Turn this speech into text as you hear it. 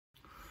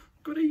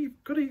Good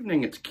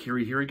evening, it's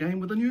Kerry here again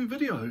with a new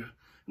video. And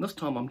this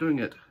time I'm doing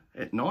it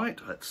at night.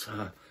 It's,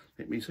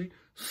 let me see,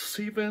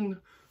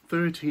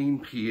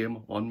 7:13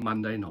 p.m. on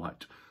Monday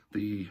night,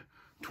 the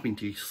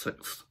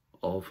 26th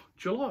of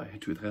July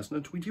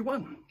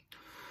 2021.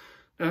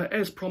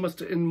 As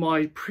promised in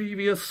my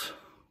previous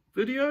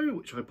video,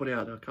 which I put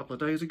out a couple of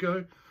days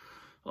ago,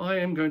 I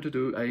am going to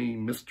do a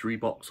mystery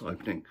box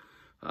opening.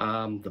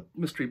 The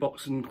mystery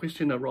box in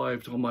question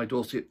arrived on my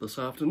doorstep this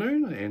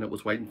afternoon and it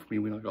was waiting for me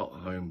when I got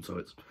home, so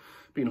it's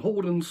been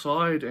hauled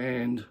inside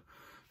and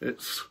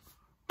it's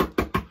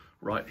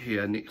right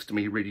here next to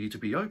me ready to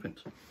be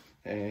opened.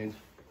 And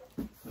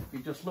let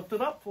me just lift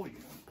it up for you.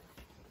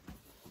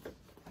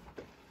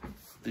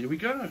 There we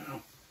go,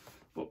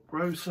 book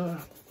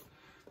Grocer,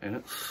 and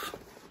it's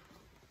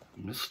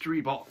mystery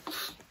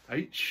box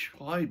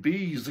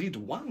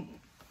HIBZ1.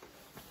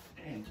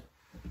 And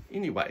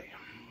anyway,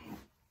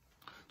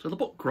 so the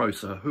book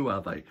Grocer, who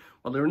are they?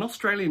 Well, they're an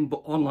Australian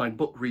online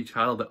book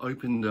retailer that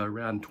opened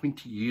around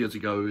 20 years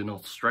ago in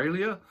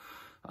Australia.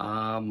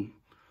 I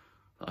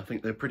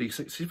think they're pretty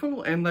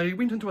successful, and they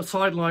went into a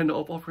sideline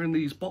of offering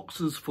these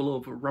boxes full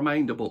of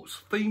remainder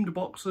books, themed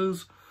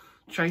boxes,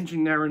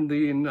 changing now and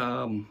then.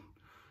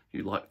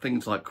 You like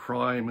things like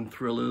crime and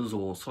thrillers,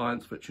 or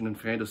science fiction and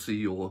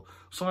fantasy, or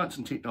science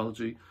and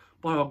technology,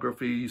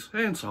 biographies,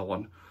 and so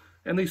on.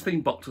 And these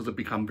themed boxes have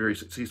become very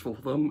successful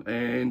for them,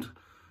 and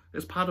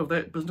as part of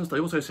that business, they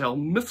also sell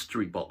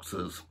mystery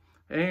boxes.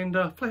 And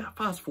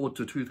fast forward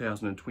to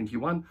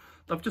 2021,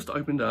 they've just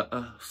opened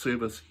a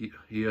service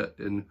here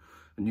in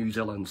New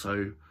Zealand.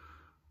 So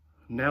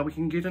now we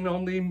can get in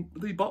on the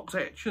box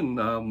action.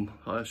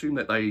 I assume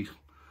that they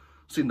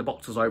send the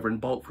boxes over in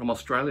bulk from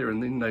Australia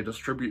and then they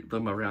distribute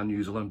them around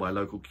New Zealand by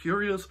local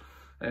couriers.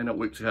 And it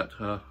works out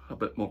a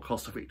bit more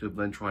cost effective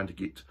than trying to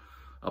get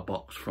a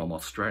box from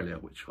Australia,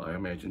 which I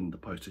imagine the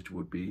postage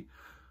would be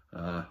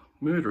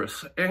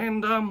murderous.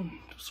 And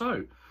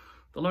so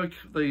the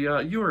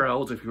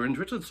URLs, if you're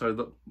interested,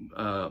 so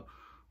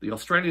the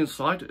Australian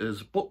site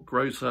is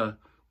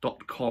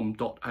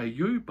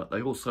bookgrocer.com.au, but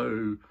they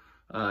also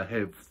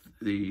have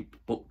the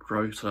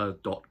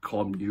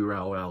bookgrocer.com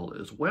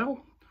URL as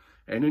well,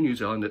 and in New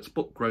Zealand it's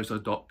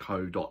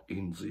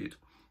bookgrocer.co.nz.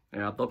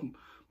 Now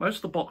most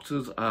of the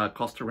boxes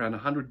cost around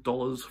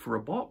 $100 for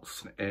a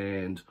box,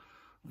 and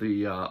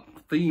the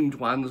themed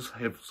ones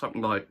have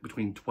something like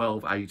between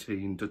 12,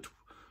 18 to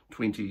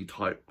 20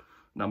 type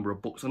number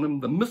of books in them.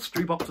 The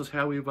mystery boxes,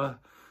 however,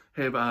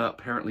 have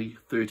apparently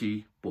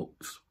 30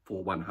 books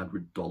for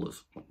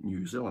 $100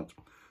 New Zealand.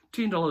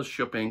 $10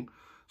 shipping,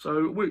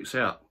 so it works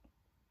out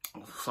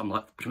something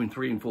like between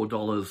 $3 and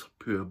 $4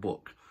 per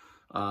book.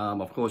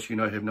 Of course, you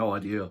have no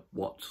idea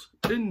what's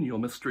in your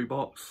mystery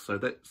box, so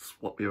that's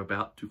what we're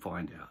about to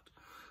find out.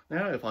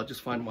 Now, if I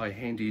just find my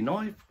handy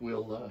knife,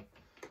 we'll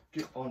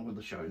get on with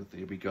the show.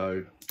 There we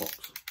go,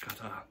 box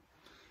cutter.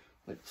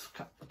 Let's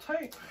cut the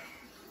tape.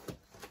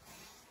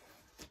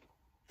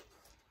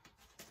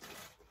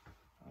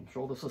 I'm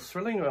sure this is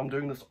thrilling. I'm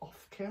doing this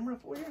off camera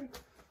for you.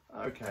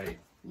 Okay,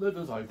 lid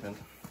is open.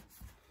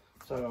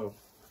 So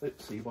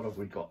let's see, what have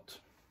we got?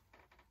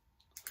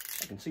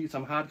 I can see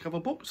some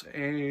hardcover books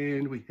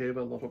and we have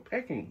a lot of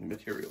packing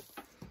material.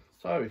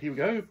 So here we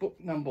go, book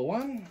number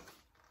 1.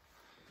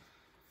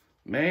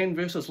 Man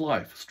versus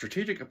Life,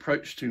 Strategic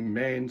Approach to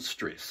Man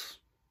Stress.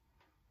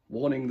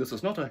 Warning, this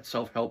is not a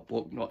self-help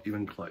book, not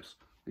even close.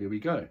 There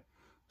we go.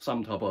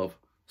 Some type of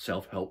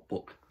self-help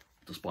book,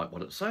 despite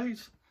what it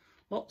says.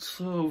 Lots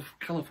of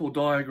colourful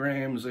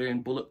diagrams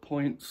and bullet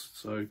points.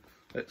 So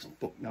that's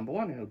book number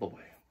 1 out of the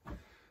way.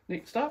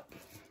 Next up,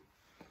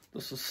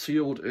 this is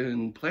sealed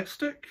in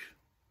plastic.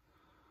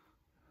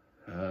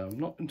 I'm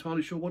not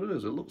entirely sure what it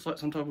is. It looks like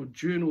some type of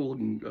journal,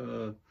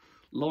 and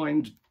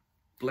lined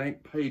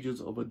blank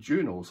pages of a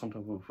journal, some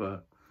type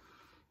of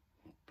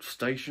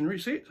stationery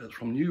set. It's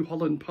from New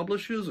Holland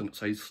Publishers and it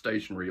says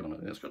stationery on it.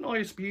 And it's got an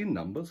ISBN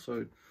number,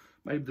 so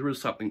maybe there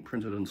is something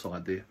printed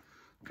inside there.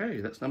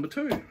 Okay, that's number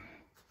 2.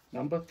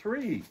 Number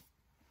 3.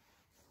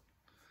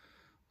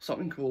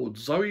 Something called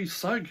Zoe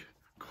Sugg,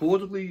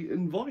 Cordially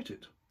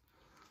Invited.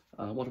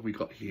 What have we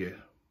got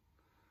here?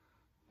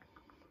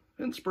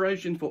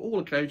 Inspiration for all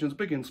occasions,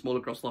 big and small,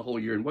 across the whole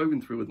year, and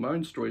woven through with my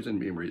own stories and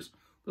memories.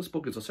 This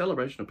book is a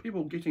celebration of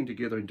people getting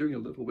together and doing a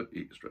little bit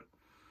extra.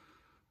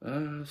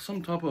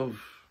 Some type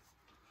of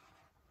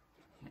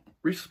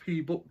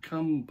recipe book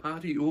come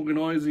party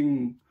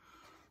organising,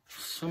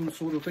 some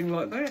sort of thing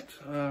like that.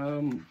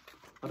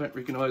 I don't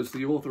recognise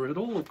the author at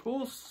all, of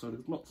course, so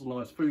there's lots of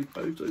nice food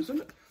photos in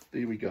it.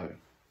 There we go.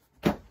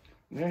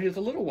 Now here's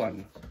a little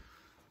one.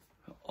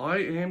 I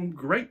am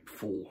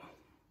grateful.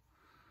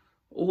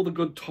 All the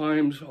good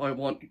times I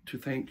want to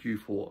thank you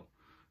for.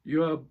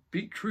 You are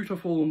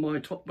beetrootiful, my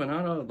top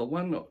banana, the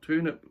one I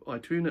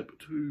turn it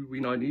to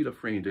when I need a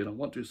friend, and I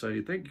want to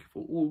say thank you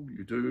for all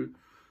you do,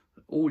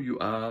 all you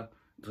are.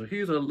 So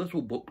here's a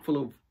little book full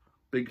of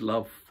big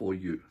love for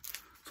you.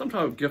 Some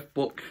type of gift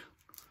book.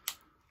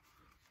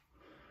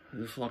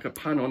 There's like a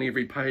pun on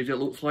every page. It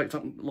looks like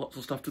lots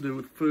of stuff to do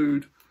with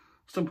food.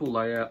 Simple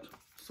layout.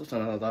 It's just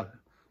another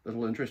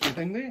little interesting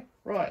thing there.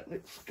 Right,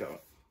 let's go.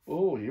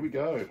 Oh, here we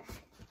go.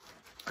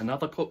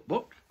 Another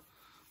cookbook.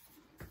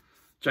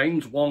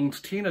 James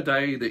Wong's 10 a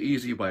Day, The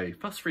Easy Way.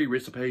 Fuss-free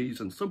recipes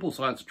and simple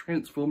science to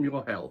transform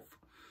your health.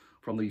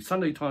 From the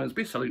Sunday Times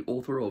best-selling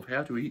author of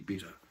How to Eat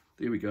Better.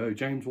 There we go,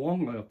 James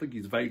Wong. I think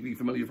he's vaguely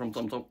familiar from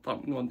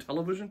something on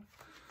television.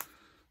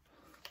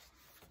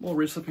 More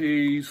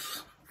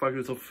recipes,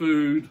 photos of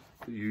food,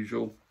 the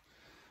usual.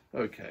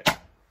 Okay.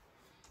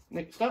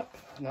 Next up,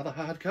 another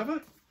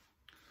hardcover.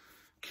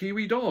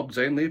 Kiwi Dogs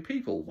and Their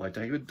People by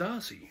David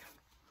Darcy.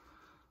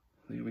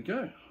 There we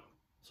go.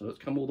 So it's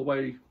come all the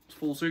way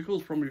full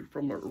circles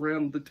from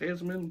around the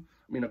Tasman,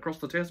 across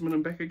the Tasman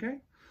and back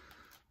again.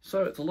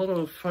 So it's a lot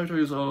of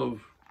photos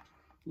of,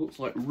 looks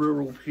like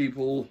rural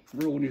people,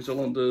 rural New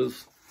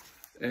Zealanders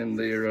and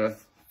their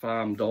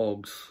farm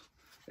dogs,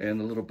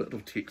 and a little bit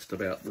of text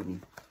about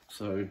them.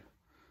 So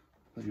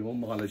your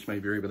mileage may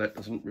vary, but that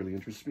doesn't really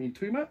interest me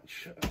too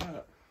much.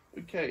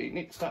 Okay,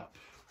 next up,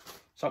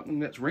 something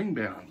that's ring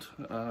bound.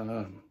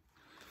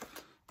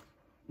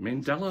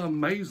 Mandela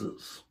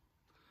mazes.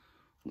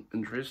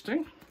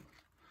 Interesting.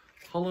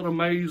 A whole lot of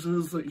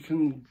mazes that you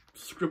can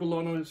scribble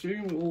on, I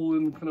assume, all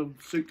in kind of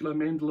circular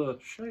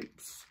mandala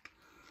shapes.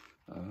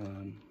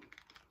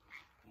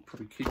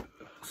 Probably keep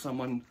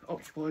someone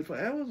occupied for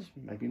hours,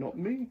 maybe not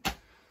me.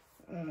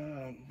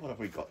 What have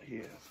we got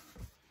here?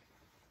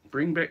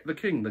 Bring Back the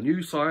King, The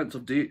New Science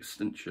of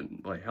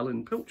De-Extinction by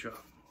Helen Pilcher.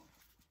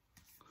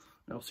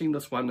 Now, I've seen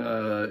this one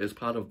as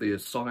part of their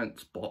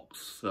science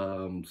box,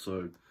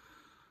 so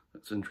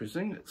that's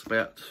interesting. It's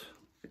about,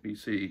 let me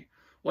see,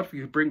 what if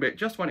you could bring back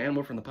just one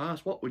animal from the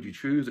past? What would you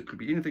choose? It could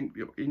be anything,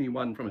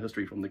 anyone from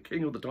history, from the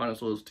king of the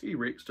dinosaurs,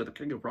 T-Rex, to the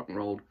king of rock and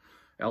roll,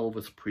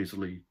 Elvis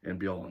Presley, and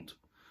beyond.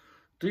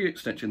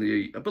 De-extinction,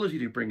 the ability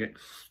to bring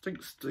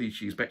extinct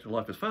species back to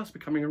life, is fast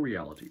becoming a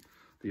reality.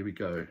 There we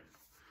go.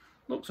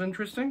 Looks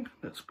interesting.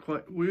 That's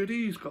quite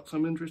wordy. He's got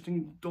some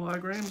interesting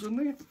diagrams in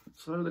there.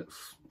 So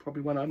that's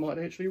probably one I might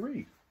actually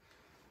read.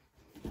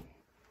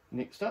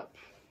 Next up,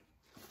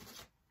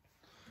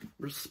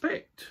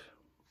 Respect.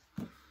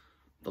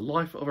 The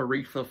Life of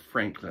Aretha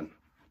Franklin.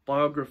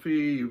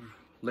 Biography,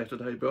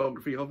 latter-day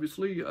biography,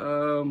 obviously.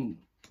 Looks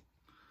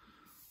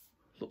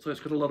like it's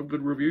got a lot of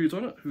good reviews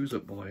on it. Who's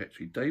it by,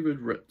 actually? David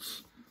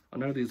Ritz. I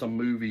know there's a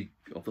movie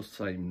of the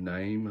same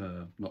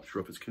name. Not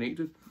sure if it's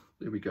connected.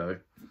 There we go.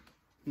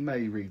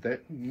 May read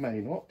that, may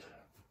not.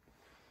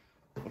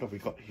 What have we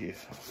got here?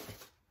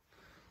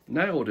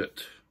 Nailed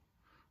It.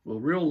 Will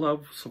real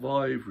love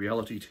survive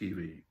reality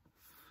TV?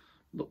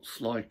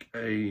 Looks like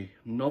a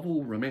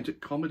novel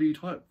romantic comedy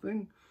type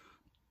thing.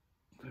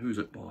 Who's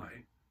it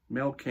by?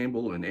 Mel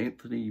Campbell and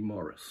Anthony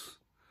Morris.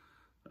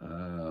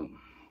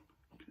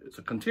 It's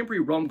a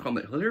contemporary rom-com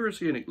that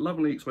hilariously and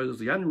lovingly exposes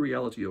the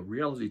unreality of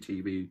reality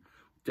TV,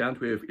 down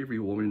to earth every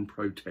woman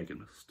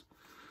protagonist.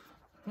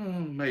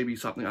 Maybe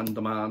something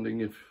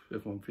undemanding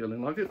if I'm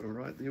feeling like it. All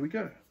right, there we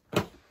go.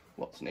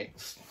 What's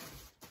next?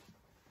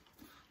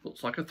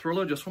 Looks like a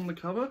thriller just from the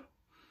cover.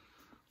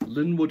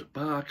 Linwood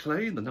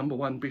Barclay, the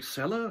 #1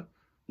 bestseller.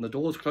 And the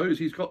door's closed.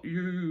 He's got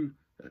you.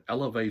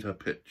 Elevator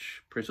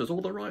pitch. Presses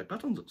all the right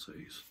buttons, it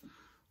says.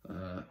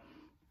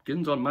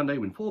 Begins on Monday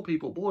when 4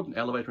 people board an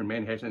elevator in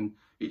Manhattan.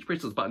 Each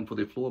presses a button for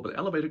their floor, but the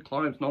elevator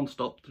climbs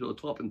non-stop to the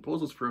top and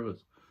pauses for a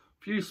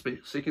few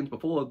seconds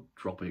before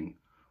dropping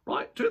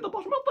right to the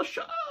bottom of the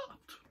shaft.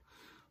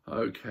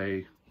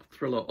 Okay,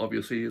 thriller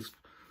obviously is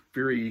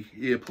very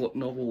airport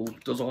novel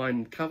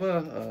design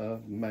cover.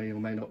 May or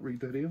may not read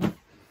that either.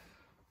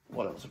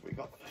 What else have we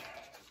got?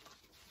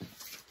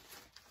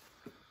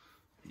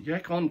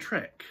 Yak on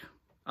Track.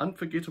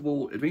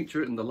 Unforgettable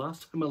Adventure in the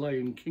Last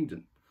Himalayan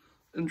Kingdom.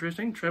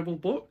 Interesting travel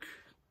book.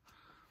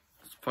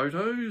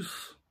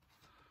 Photos.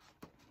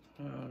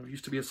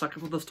 Used to be a sucker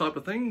for this type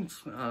of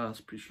things,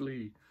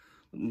 especially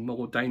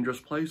more dangerous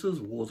places,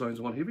 war zones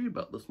and what have you,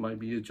 but this may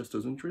be just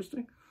as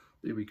interesting.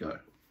 There we go.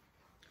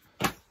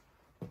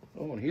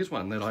 Oh, and here's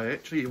one that I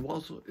actually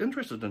was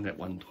interested in at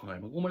one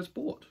time. I almost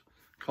bought.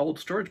 Cold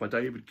Storage by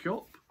David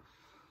Koepp.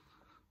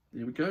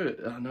 There we go.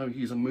 I know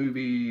he's a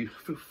movie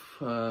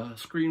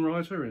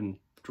screenwriter and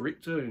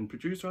director and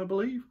producer, I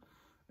believe.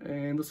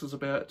 And this is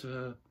about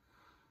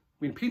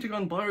when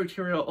Pentagon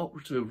bioterror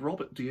operative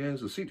Robert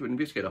Diaz is sent to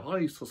investigate a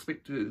highly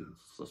suspected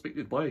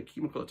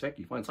biochemical attack.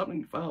 He finds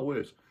something far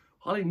worse.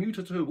 Highly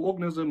mutative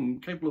organism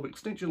capable of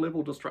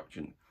extinction-level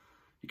destruction.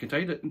 He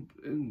contained it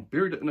and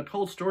buried it in a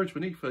cold storage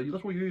beneath a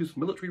little-used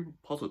military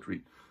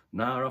repository.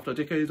 Now, after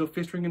decades of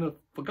festering in a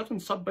forgotten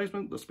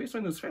sub-basement, the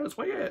specimen has found its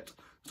way out.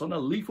 It's on a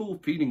lethal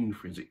feeding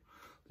frenzy.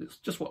 It's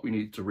just what we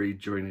need to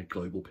read during a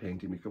global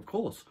pandemic, of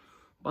course.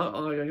 But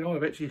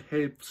I've actually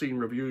seen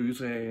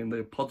reviews and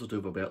they're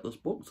positive about this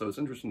book, so it's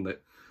interesting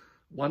that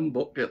one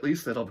book, at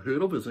least, that I've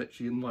heard of is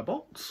actually in my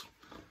box.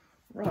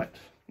 Right,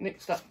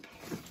 next up.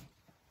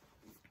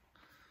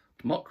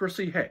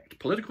 Democracy Hacked,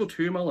 Political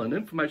Turmoil and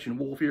Information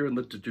Warfare in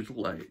the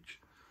Digital Age.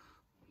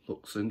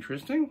 Looks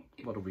interesting.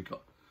 What have we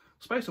got?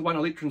 Space of one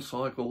election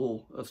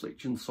cycles,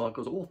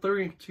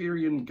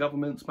 authoritarian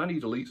governments, money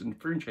elites and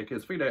fringe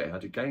hackers figured out how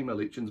to game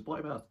elections,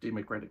 bypass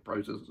democratic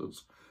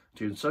processes,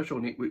 turn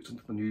social networks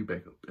into the new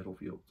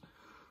battlefield.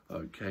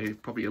 Okay,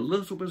 probably a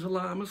little bit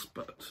alarmist,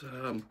 but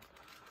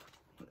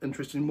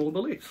interesting more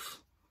than less.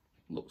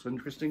 Looks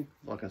interesting,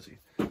 like I said.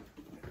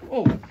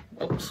 Oh,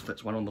 oops,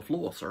 that's one on the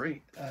floor,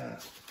 sorry.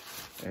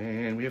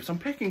 And we have some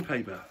packing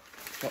paper.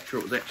 Not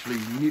sure it was actually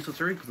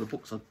necessary because the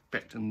books are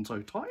packed in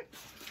so tight.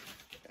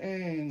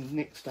 And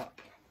next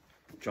up,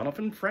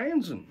 Jonathan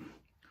Franzen.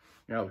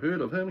 Now, I've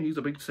heard of him. He's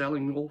a big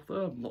selling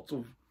author, lots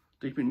of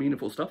deep and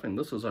meaningful stuff. And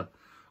this is a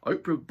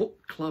Oprah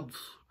Book Club's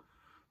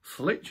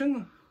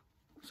selection.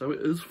 So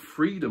it is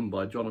Freedom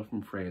by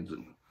Jonathan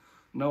Franzen.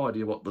 No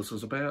idea what this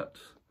is about.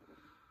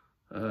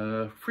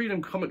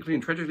 Freedom comically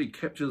and tragically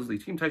captures the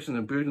temptations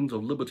and burdens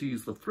of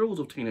liberties, the thrills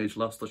of teenage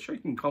lust, the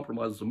shaking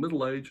compromises of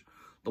middle age,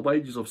 the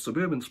wages of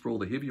suburban sprawl,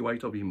 the heavy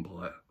weight of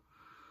empire.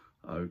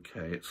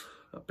 Okay, it's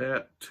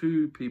about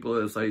two people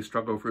as they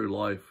struggle through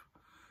life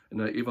in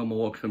an ever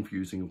more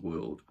confusing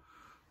world.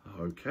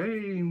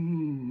 Okay,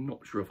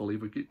 not sure if I'll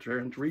ever get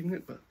around to reading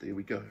it, but there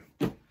we go.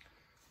 Oh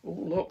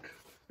look,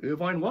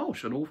 Irvine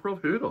Welsh, an author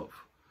I've heard of.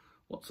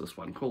 What's this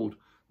one called?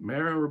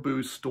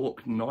 Marabou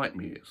Stalk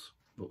Nightmares.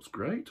 Looks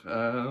great.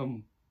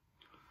 Let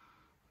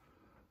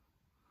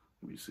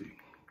me see.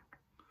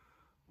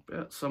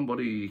 About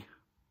somebody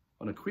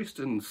on a quest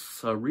in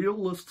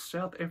surrealist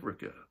South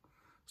Africa.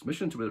 Its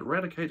mission to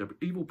eradicate an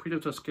evil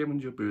predator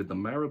scavenger bird, the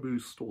marabou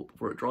stork,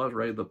 before it drives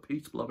away the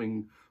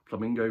peace-loving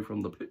flamingo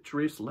from the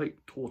picturesque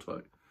Lake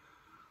Torto.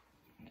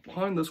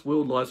 Behind this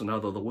world lies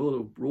another, the world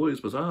of Roy's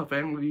bizarre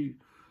family,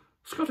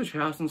 Scottish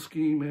housing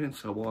scheme, and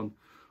so on.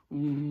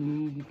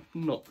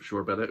 Not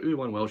sure about that.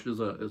 Irvine Welsh is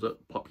a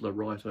popular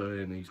writer,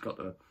 and he's got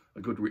a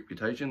good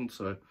reputation,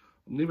 so I've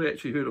never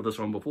actually heard of this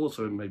one before,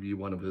 so maybe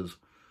one of his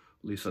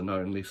lesser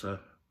known, lesser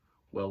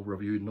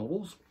well-reviewed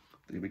novels.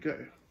 There we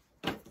go.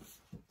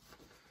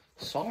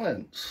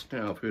 Silence.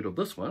 Now I've heard of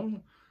this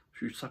one,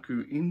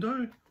 Shusaku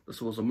Endo.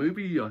 This was a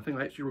movie. I think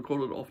I actually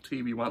recorded it off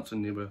TV once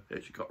and never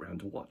actually got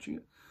around to watching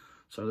it.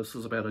 So this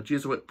is about a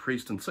Jesuit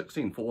priest in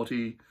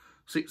 1640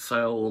 set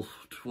sail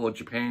toward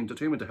Japan,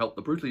 determined to help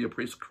the brutally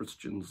oppressed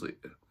Christians there.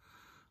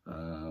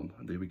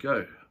 There we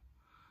go.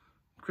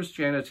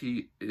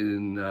 Christianity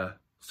in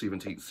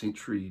 17th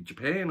century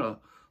Japan, I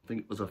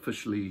think it was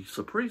officially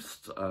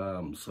suppressed.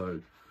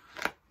 So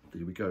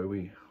there we go.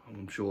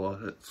 I'm sure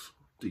it's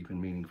deep and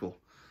meaningful.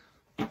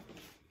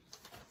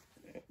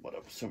 What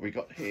else have we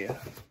got here?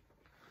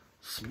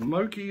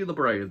 Smokey the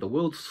Brave, the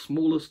world's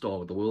smallest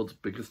dog, the world's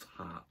biggest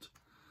heart.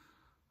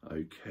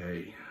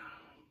 Okay.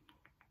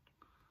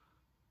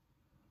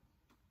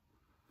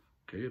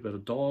 Okay, about a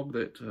dog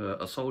that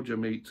a soldier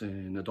meets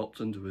and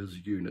adopts into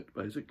his unit,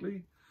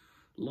 basically.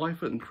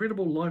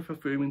 Incredible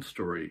life-affirming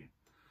story.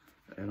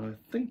 And I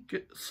think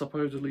it's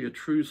supposedly a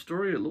true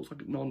story. It looks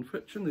like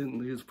non-fiction,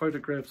 and there's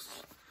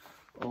photographs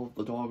of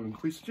the dog in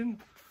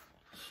question.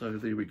 So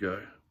there we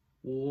go.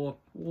 War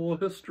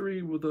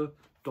history with a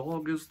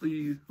dog as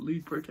the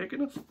lead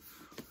protagonist.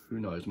 Who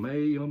knows,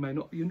 may or may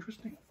not be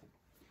interesting.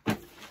 Okay.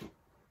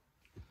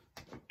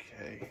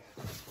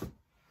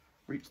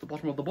 Reach the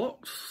bottom of the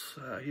box.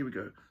 Here we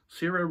go.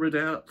 Sarah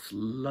Ridout's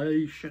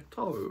Le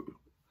Chateau.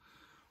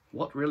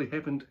 What really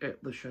happened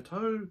at the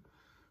chateau?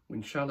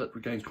 When Charlotte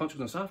regains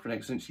consciousness after an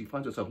accident, she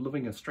finds herself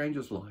living a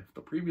stranger's life.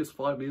 The previous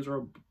 5 years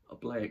are a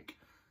blank,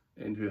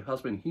 and her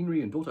husband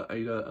Henry and daughter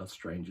Ada are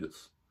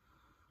strangers.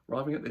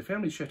 Arriving at their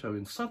family chateau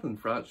in southern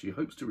France, she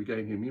hopes to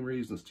regain her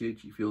memories. Instead,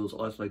 she feels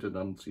isolated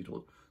and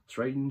unsettled.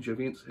 Strange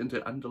events hint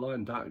at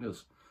underlying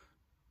darkness.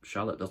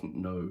 Charlotte doesn't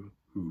know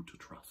who to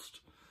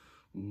trust.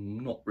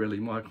 Not really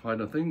my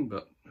kind of thing,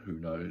 but who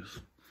knows.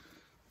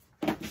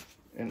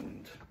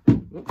 And,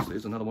 oops,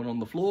 there's another one on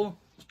the floor.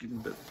 It's getting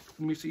a bit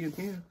messy in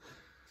here.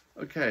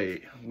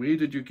 Okay, where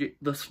did you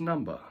get this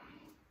number?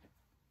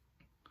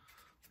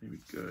 There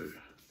we go.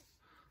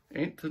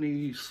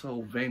 Anthony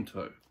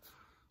Salvanto.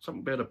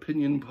 Something about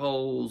opinion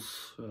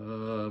polls.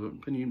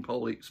 Opinion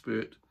poll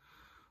expert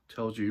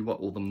tells you what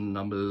all the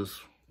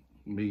numbers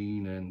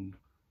mean and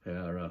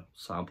how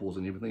samples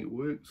and everything it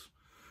works.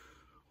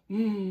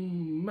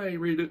 May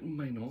read it,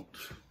 may not.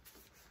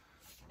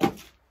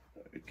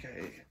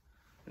 Okay,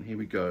 and here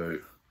we go.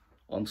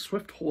 On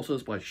Swift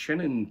Horses by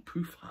Shannon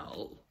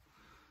Poufal.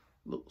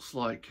 Looks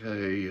like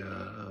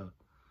a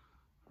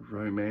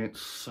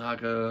romance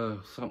saga,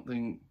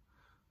 something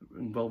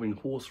involving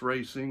horse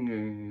racing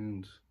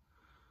and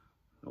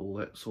all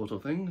that sort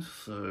of things.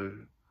 So,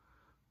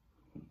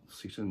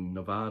 set in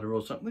Nevada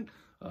or something.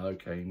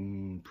 Okay,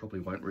 probably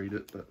won't read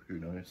it, but who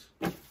knows.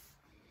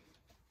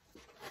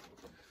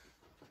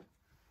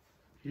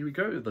 Here we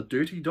go, The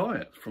Dirty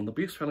Diet, from the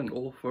best-selling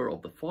author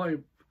of the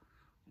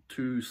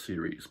 5-2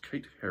 series,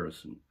 Kate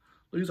Harrison.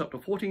 Lose up to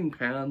 14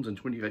 pounds in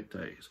 28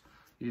 days.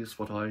 Yes,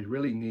 what I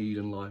really need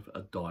in life,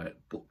 a diet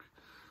book.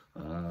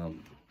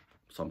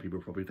 Some people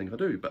probably think I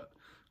do, but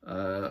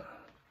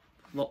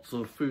lots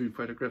of food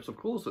photographs, of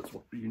course, that's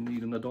what you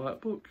need in a diet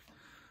book.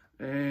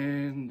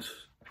 And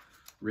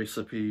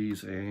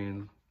recipes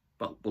and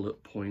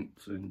bullet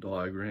points and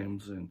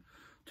diagrams and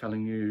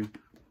telling you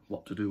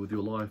what to do with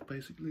your life,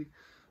 basically.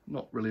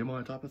 Not really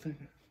my type of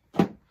thing.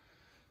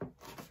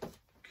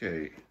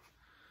 Okay.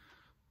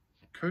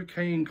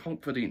 Cocaine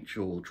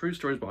Confidential. True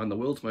Stories Behind the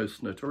World's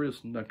Most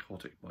Notorious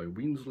Narcotic by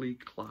Wensley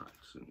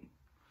Clarkson.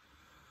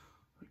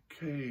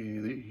 Okay,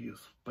 these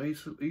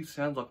basically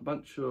sounds like a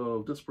bunch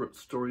of disparate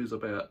stories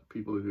about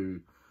people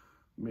who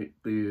met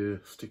their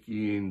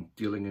sticky end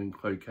dealing in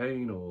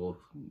cocaine or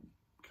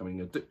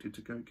becoming addicted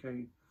to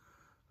cocaine.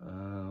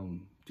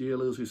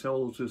 Dealers who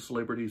sell to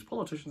celebrities,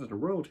 politicians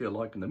and royalty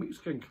alike, and the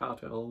Mexican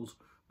cartels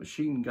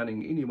machine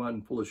gunning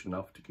anyone foolish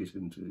enough to get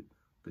into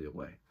their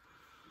way.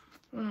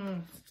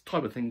 This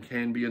type of thing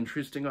can be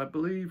interesting, I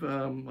believe.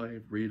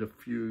 I've read a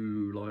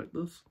few like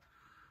this,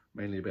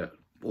 mainly about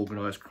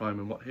organised crime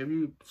and what have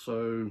you,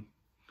 so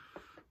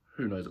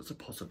who knows, it's a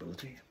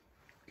possibility.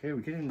 Okay,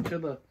 we get into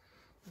the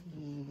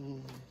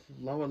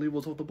lower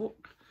levels of the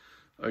book.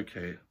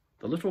 Okay,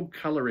 the little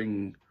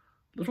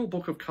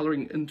book of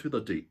colouring into the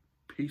deep,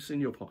 peace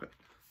in your pocket.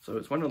 So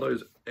it's one of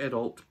those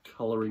adult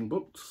colouring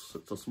books.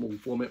 It's a small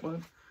format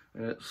one,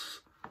 and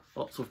it's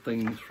lots of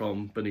things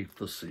from beneath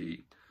the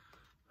sea.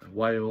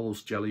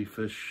 Whales,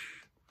 jellyfish,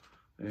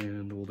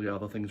 and all the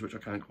other things which I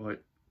can't quite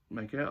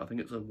make out. I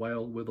think it's a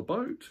whale with a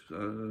boat,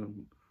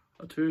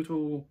 a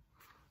turtle,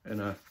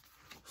 and a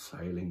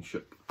sailing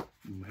ship.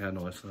 How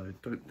nice. I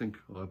don't think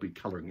I'll be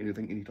colouring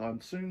anything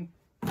anytime soon.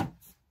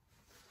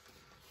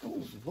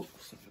 Oh, look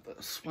at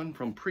this one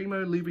from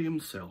Primo Levi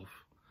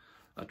himself,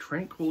 A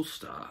Tranquil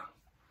Star.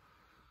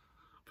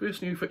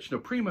 First new fiction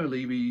of Primo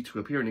Levi to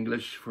appear in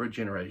English for a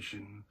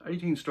generation.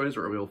 18 stories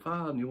that reveal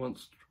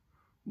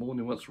more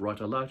nuanced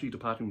writer, largely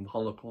departing from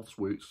Holocaust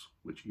works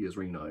which he has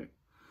renowned.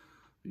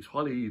 These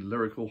highly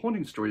lyrical,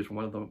 haunting stories from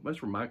one of the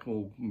most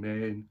remarkable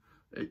men,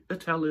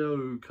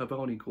 Italo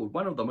Cavani, called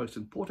one of the most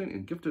important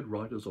and gifted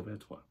writers of our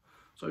time.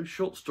 So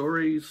short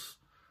stories,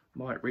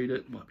 might read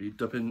it, might be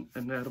dipping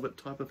in and out of it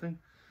type of thing.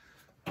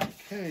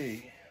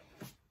 Okay.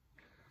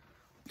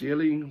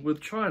 Dealing with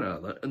China,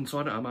 the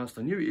insider amassed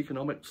a new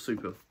economic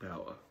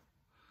superpower.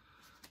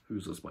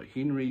 Who's this by?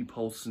 Henry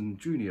Paulson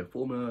Jr.,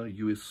 former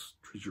US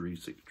Treasury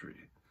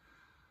Secretary.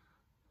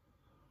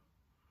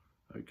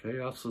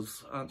 Okay,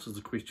 answers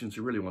the questions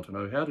you really want to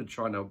know. How did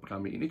China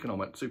become an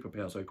economic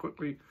superpower so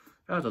quickly?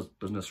 How does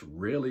business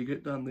really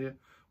get done there?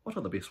 What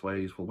are the best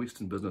ways for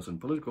Western business and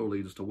political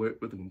leaders to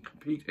work with and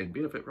compete and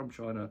benefit from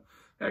China?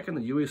 How can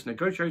the US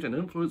negotiate and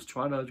influence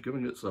China,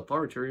 given its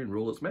authoritarian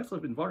rule, its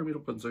massive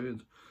environmental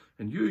concerns,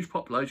 and huge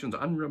populations'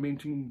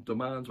 unremitting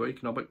demands for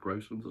economic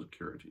growth and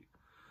security?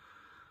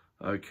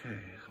 Okay,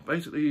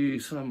 basically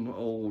some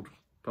old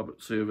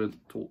public servant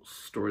talks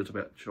stories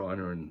about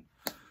China and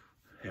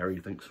how he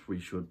thinks we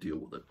should deal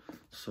with it.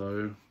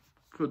 So,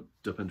 could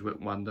dip into it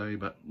one day,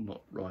 but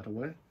not right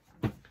away.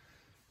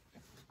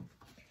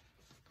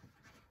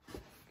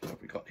 What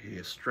have we got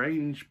here?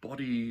 Strange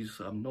Bodies,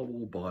 a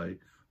novel by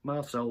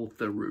Marcel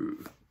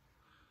Theroux.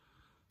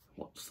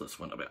 What's this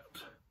one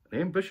about?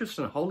 An ambitious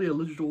and wholly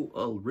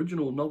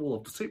original novel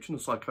of deception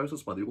and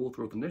psychosis by the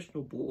author of the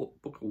National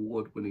Book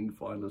Award-winning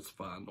finalist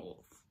Far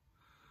North.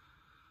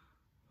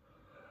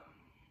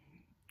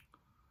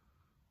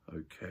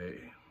 Okay.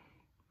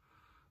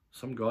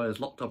 Some guy is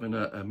locked up in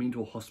a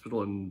mental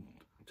hospital and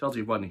tells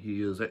everyone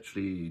he is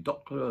actually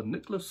Dr.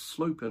 Nicholas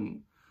Slopin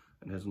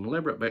and has an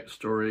elaborate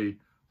backstory.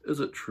 Is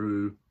it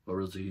true,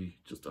 or is he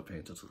just a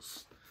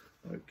fantasist?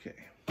 Okay.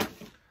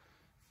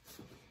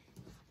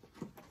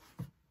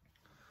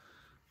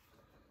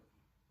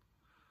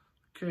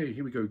 Okay,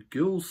 here we go.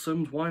 Gil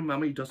Sims, Why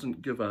Mummy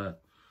Doesn't Give a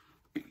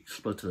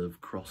Expletive,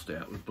 crossed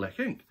out with black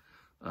ink.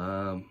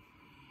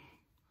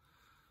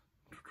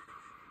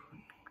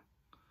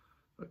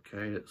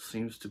 Okay, it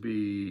seems to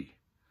be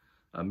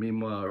a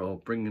memoir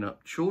of bringing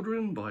up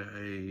children by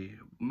a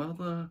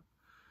mother,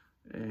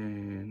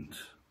 and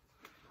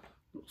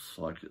looks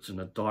like it's in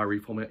a diary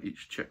format.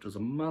 Each chapter's a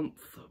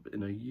month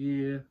in a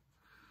year.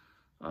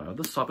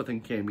 This type of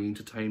thing can be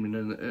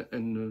entertainment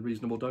in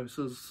reasonable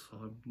doses.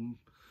 I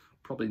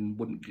probably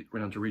wouldn't get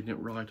round to reading it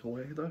right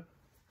away though.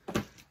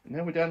 And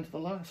now we're down to the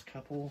last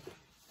couple.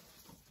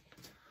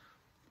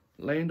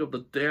 Land of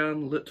the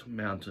Downlit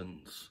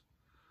Mountains.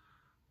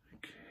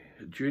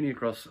 A journey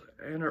across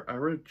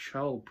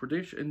Arunachal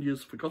Pradesh,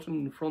 India's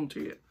forgotten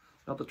frontier.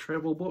 Another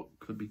travel book,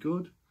 could be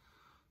good.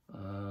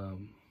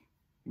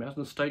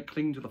 Mountain state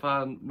clinging to the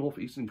far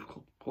northeastern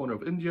corner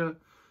of India.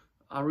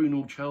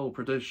 Arunachal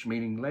Pradesh,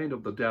 meaning land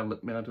of the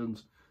downlit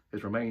mountains,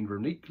 has remained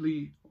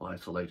uniquely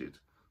isolated.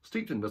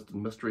 Steeped in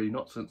mystery,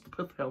 not since the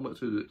pith helmet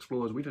who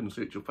explorers went in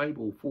search of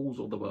fabled falls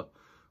of the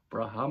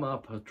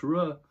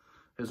Brahmaputra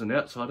has an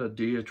outsider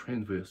dare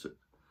traverse it.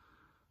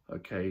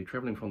 Okay,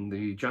 travelling from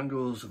the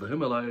jungles of the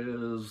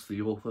Himalayas,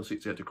 the author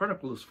sets out to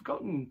chronicle this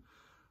forgotten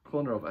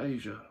corner of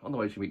Asia. On the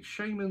way to meet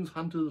shamans,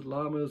 hunters,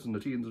 lamas, and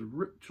Natians,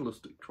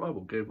 ritualistic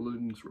tribal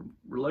gatherings,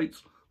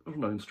 relates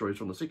little-known stories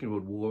from the Second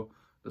World War,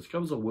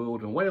 discovers a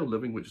world and a way of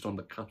living which is on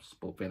the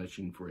cusp of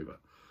vanishing forever.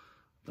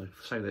 They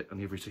say that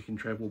in every second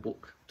travel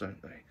book,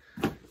 don't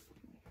they?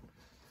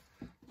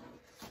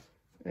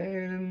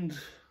 And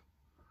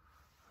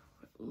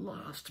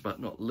last but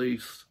not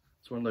least,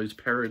 it's one of those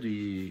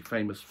parody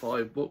famous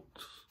 5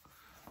 books.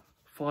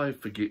 5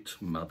 Forget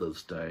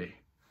Mother's Day.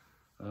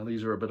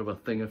 These are a bit of a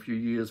thing a few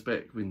years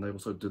back when they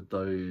also did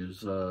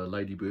those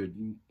Ladybird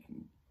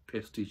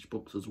pastiche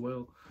books as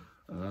well.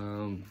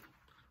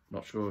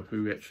 Not sure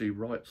who actually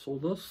writes all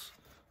this.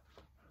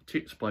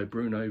 Text by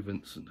Bruno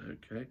Vincent,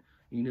 okay.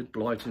 Enid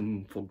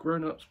Blyton for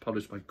grown-ups,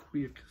 published by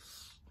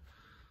Quercus.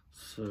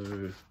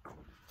 So,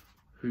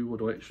 who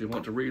would actually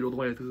want to read all the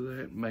way through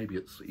that? Maybe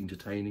it's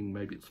entertaining,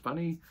 maybe it's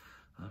funny.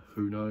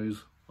 Who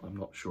knows? I'm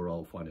not sure.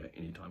 I'll find out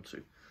anytime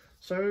soon.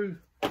 So,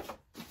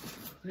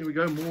 there we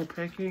go, more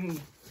packing.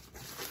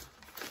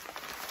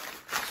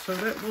 So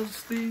that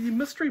was the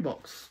mystery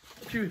box.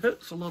 A few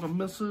hits, a lot of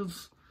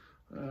misses.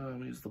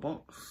 Here's the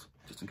box,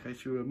 just in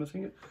case you were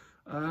missing it.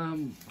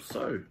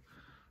 So,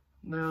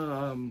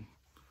 now,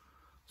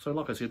 so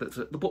like I said, that's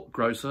it. The book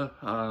Grocer.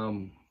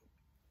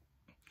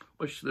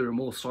 Wish there were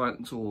more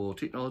science or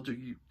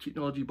technology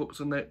books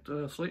in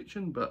that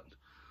selection, but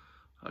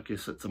I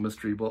guess it's a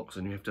mystery box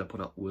and you have to put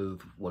up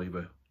with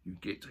whatever you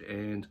get.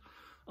 And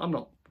I'm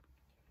not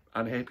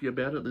unhappy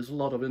about it. There's a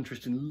lot of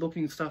interesting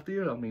looking stuff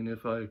there. I mean,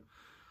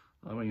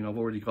 I've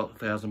already got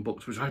 1,000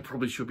 books, which I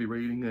probably should be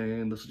reading,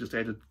 and this has just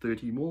added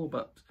 30 more.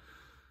 But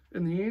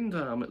in the end,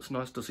 it's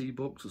nice to see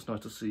books. It's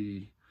nice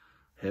to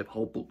have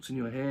whole books in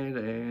your hand,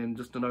 and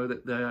just to know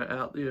that they're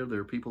out there. There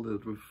are people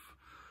that have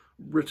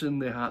written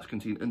their heart's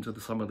content into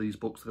some of these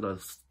books that are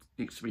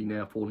next to me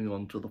now falling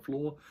onto the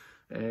floor,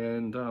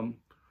 and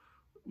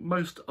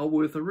most are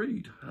worth a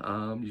read.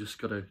 You just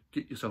got to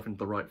get yourself into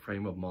the right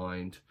frame of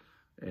mind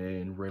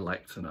and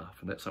relax enough,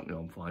 and that's something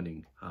I'm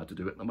finding hard to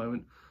do at the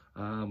moment.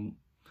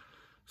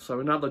 So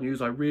in other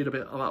news, I read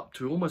up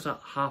to almost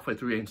halfway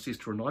through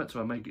Ancestral Night, so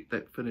I may get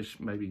that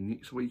finished maybe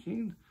next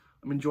weekend.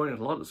 I'm enjoying it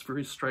a lot. It's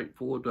very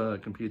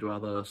straightforward compared to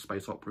other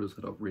space operas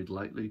that I've read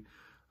lately.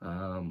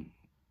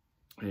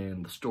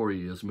 And the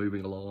story is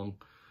moving along.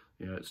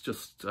 You know, it's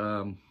just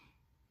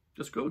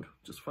good,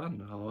 just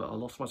fun. I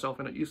lost myself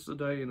in it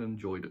yesterday and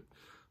enjoyed it.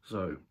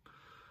 So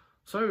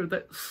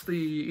that's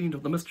the end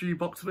of the mystery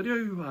box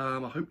video.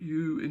 I hope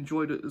you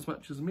enjoyed it as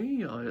much as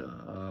me.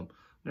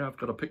 Now I've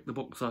got to pick the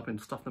books up and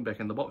stuff them back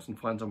in the box and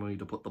find somewhere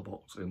to put the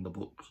box in the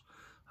books.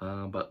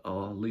 But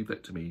I'll leave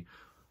that to me.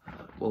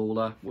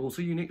 We'll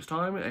see you next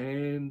time,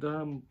 and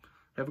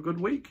have a good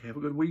week. Have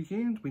a good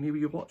weekend whenever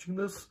you're watching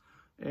this,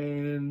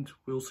 and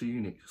we'll see you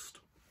next.